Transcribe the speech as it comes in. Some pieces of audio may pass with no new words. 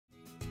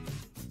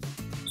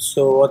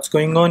So what's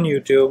going on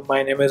YouTube?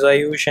 My name is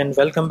Ayush and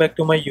welcome back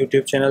to my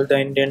YouTube channel, The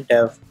Indian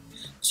Dev.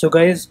 So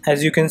guys,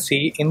 as you can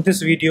see in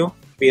this video,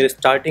 we are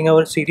starting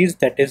our series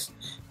that is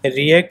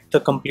React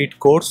the complete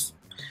course,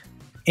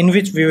 in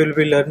which we will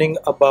be learning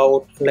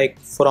about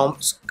from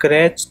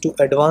scratch to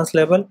advanced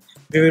level.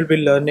 We will be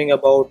learning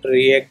about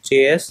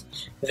React.js.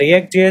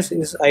 React.js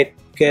is, I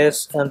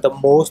guess, the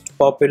most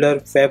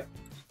popular web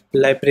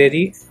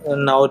library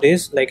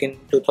nowadays, like in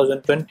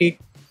 2020.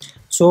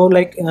 So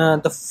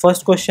the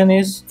first question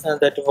is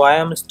that why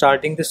I'm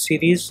starting this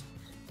series,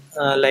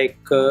 why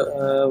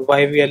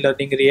we are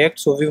learning React.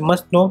 So we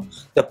must know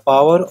the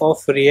power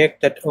of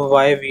React, that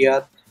why we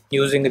are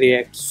using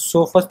React.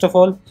 So first of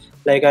all,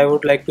 I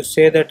would like to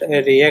say that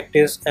React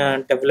is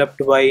developed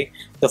by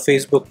the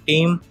Facebook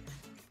team,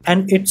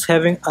 and it's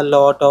having a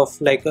lot of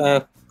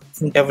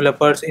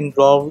developers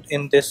involved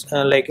in this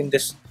in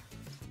this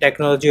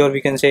technology, or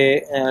we can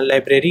say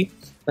library.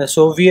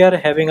 So we are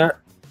having a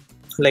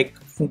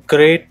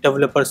great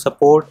developer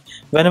support.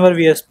 Whenever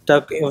we are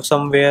stuck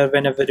somewhere,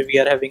 whenever we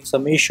are having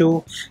some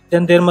issue,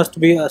 then there must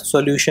be a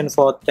solution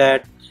for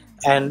that.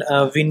 And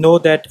we know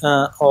that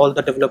all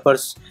the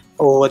developers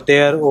over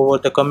there, over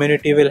the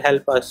community, will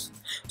help us.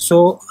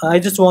 So I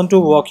just want to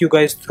walk you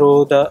guys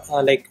through the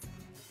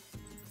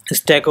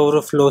Stack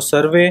Overflow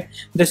survey.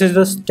 This is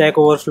the Stack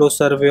Overflow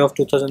survey of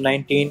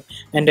 2019,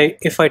 and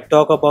if I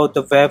talk about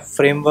the web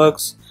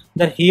frameworks,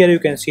 then here you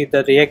can see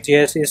the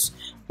React.js is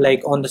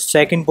on the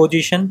second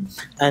position,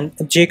 and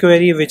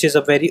jQuery, which is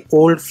a very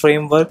old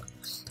framework,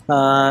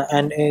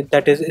 and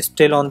that is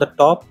still on the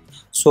top.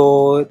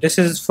 So this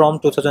is from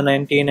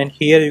 2019, and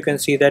here you can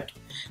see that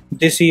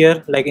this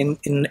year,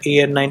 in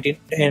year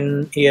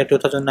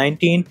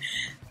 2019,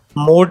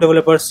 more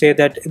developers say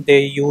that they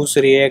use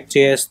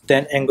React.js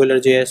than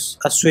AngularJS,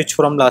 a switch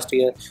from last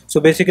year. So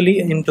basically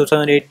in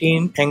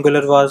 2018,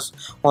 Angular was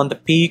on the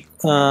peak,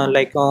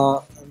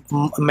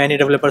 many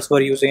developers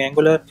were using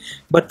Angular,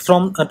 but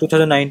from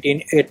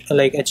 2019 it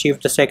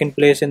achieved the second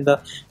place in the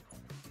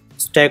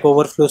Stack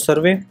Overflow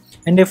survey.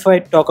 And if I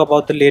talk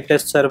about the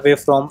latest survey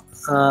from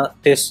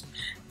this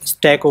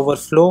Stack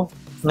Overflow,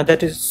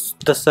 that is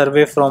the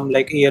survey from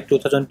year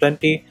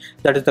 2020,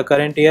 that is the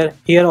current year.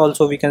 Here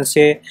also we can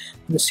see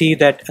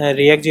that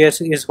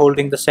React.js is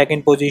holding the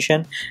second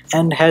position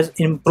and has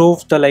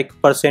improved the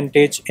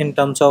percentage in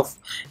terms of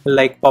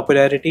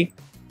popularity.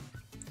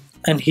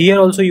 And here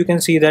also you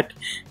can see that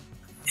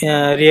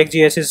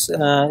React.js is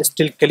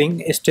still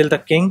the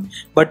king,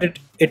 but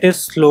it is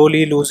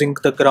slowly losing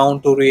the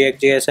ground to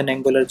React.js and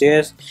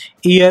AngularJS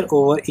year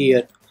over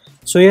year.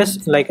 So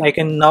yes, I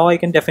can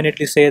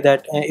definitely say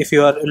that if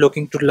you are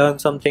looking to learn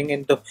something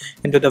into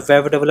the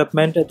web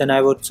development, then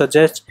I would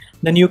suggest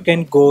then you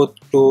can go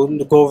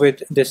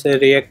with this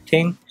React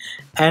thing.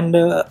 And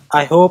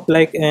I hope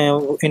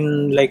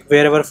in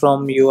wherever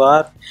from you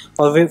are,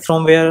 or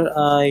from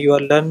where you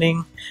are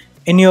learning,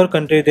 in your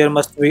country there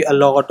must be a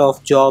lot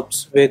of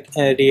jobs with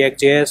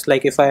React.js.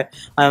 If I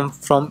am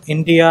from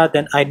India,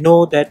 then I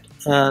know that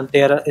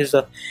there is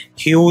a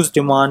huge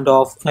demand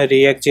of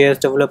React.js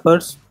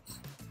developers.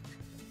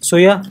 So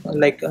yeah,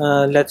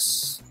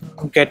 let's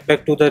get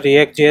back to the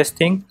React.js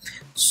thing.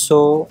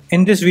 So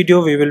in this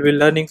video we will be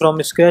learning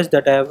from scratch,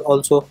 that I have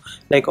also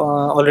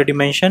already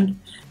mentioned.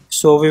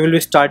 So we will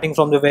be starting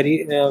from the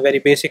very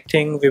basic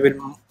thing. We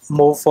will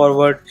move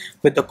forward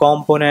with the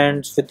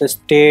components, with the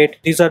state.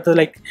 These are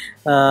the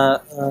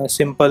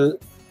simple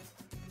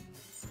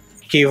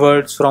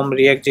keywords from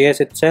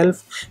React.js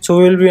itself. So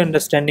we will be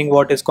understanding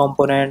what is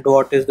component,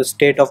 what is the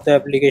state of the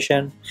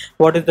application,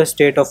 what is the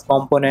state of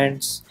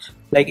components.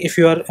 If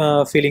you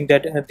are feeling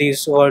that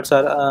these words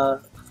are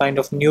kind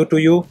of new to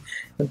you,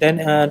 then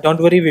don't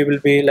worry, we will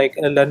be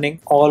learning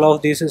all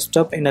of this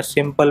stuff in a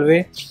simple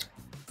way.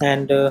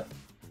 And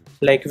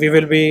we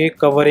will be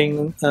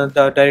covering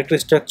the directory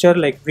structure.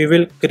 We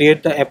will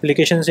create the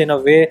applications in a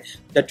way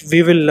that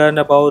we will learn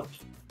about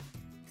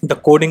the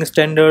coding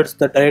standards,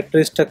 the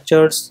directory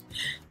structures,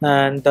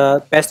 and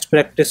the best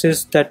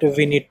practices that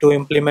we need to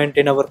implement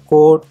in our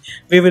code.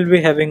 We will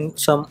be having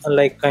some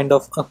kind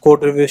of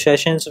code review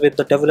sessions with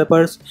the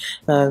developers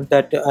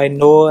that I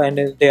know,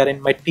 and they are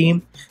in my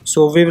team.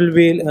 So we will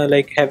be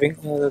having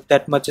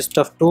that much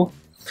stuff too.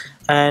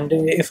 And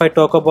if I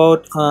talk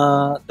about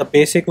the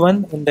basic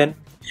one, and then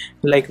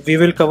we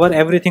will cover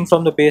everything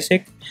from the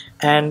basic,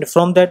 and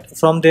from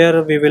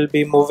there we will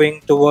be moving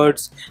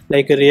towards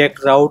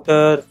React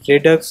Router,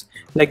 Redux.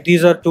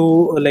 These are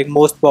two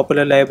most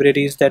popular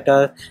libraries that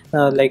are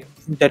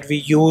that we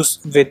use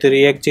with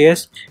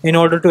React.js in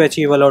order to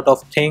achieve a lot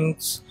of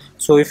things.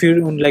 So if you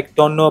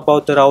don't know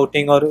about the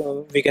routing,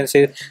 or we can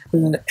say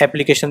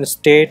application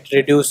state,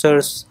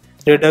 reducers,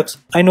 Redux,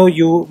 I know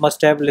you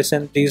must have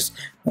listened these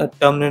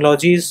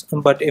terminologies,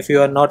 but if you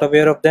are not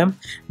aware of them,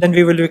 then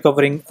we will be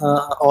covering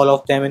all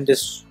of them in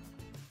this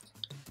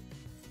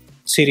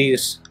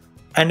series.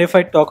 And if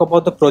I talk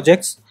about the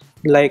projects,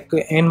 like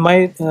in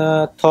my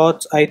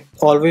thoughts, I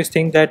always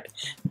think that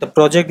the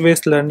project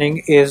based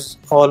learning is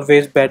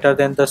always better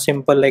than the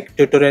simple like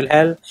tutorial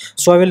hell.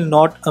 So I will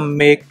not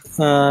make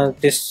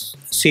this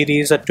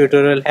series a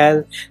tutorial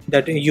hell,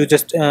 that you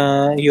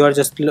are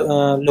just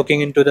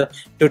looking into the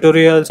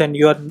tutorials and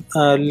you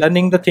are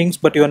learning the things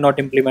but you are not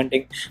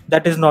implementing.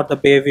 That is not the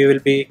way we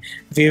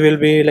will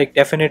be like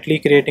definitely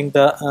creating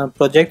the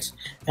projects.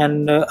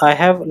 And I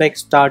have like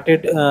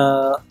started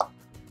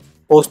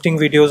posting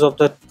videos of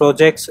the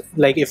projects.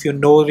 Like if you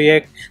know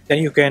React, then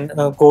you can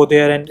go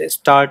there and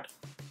start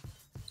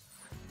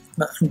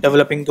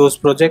developing those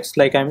projects.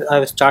 Like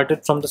I've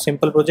started from the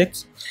simple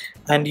projects.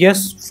 And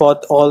yes, for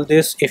all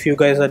this, if you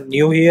guys are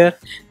new here,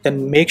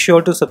 then make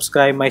sure to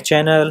subscribe my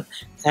channel.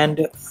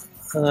 And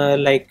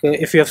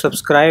if you have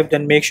subscribed,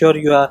 then make sure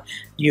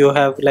you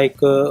have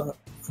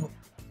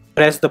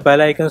press the bell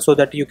icon so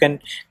that you can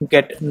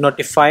get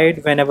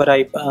notified whenever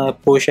I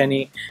push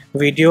any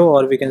video,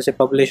 or we can say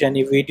publish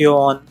any video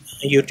on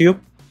YouTube.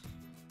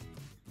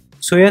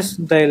 So yes,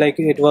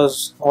 it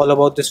was all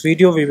about this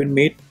video. We will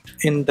meet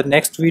in the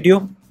next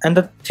video. And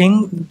the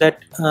thing that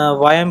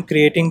why I'm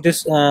creating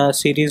this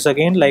series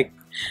again,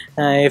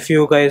 if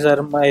you guys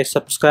are my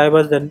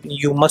subscribers, then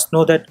you must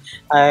know that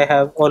I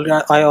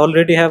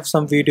already have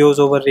some videos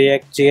over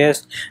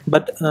React.js,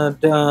 but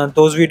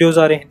those videos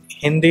are in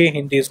Hindi.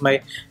 Hindi is my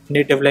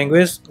native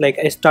language. Like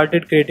I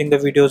started creating the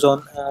videos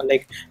on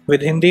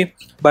with Hindi,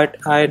 but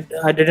I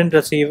didn't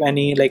receive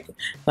any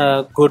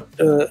good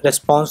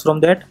response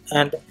from that.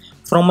 And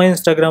from my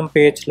Instagram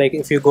page, like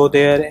if you go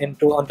there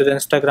onto the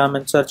Instagram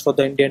and search for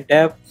the Indian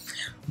tab,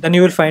 then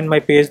you will find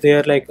my page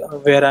there,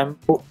 where I'm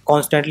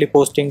constantly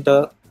posting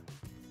the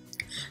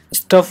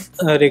stuff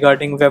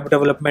regarding web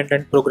development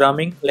and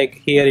programming.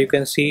 Like here you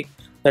can see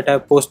that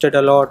I've posted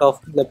a lot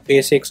of the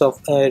basics of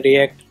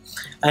React,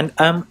 and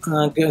I'm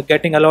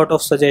getting a lot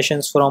of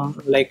suggestions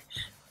from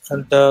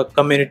the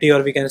community,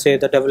 or we can say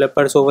the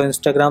developers over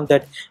Instagram,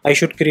 that I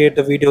should create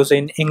the videos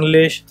in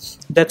English.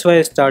 That's why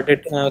I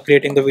started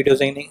creating the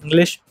videos in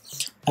English.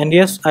 And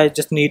yes, I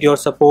just need your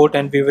support,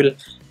 and we will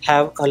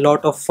have a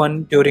lot of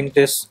fun during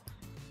this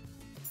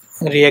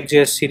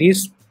React.js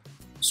series.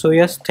 So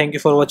yes, thank you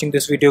for watching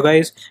this video,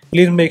 guys.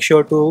 Please make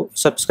sure to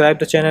subscribe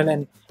the channel,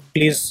 and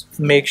please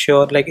make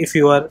sure, if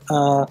you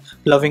are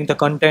loving the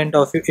content,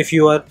 or if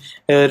you are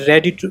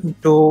ready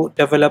to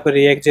develop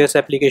React.js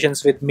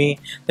applications with me,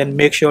 then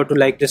make sure to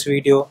like this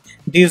video.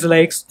 These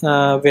likes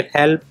will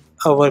help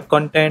our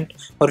content,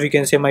 or we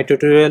can say my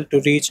tutorial, to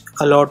reach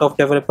a lot of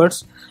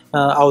developers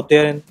out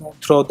there and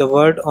throughout the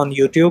world on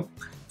YouTube.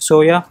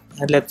 So yeah,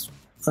 and let's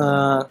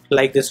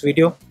like this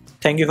video.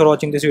 Thank you for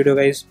watching this video,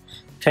 guys.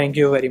 Thank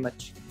you very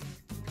much.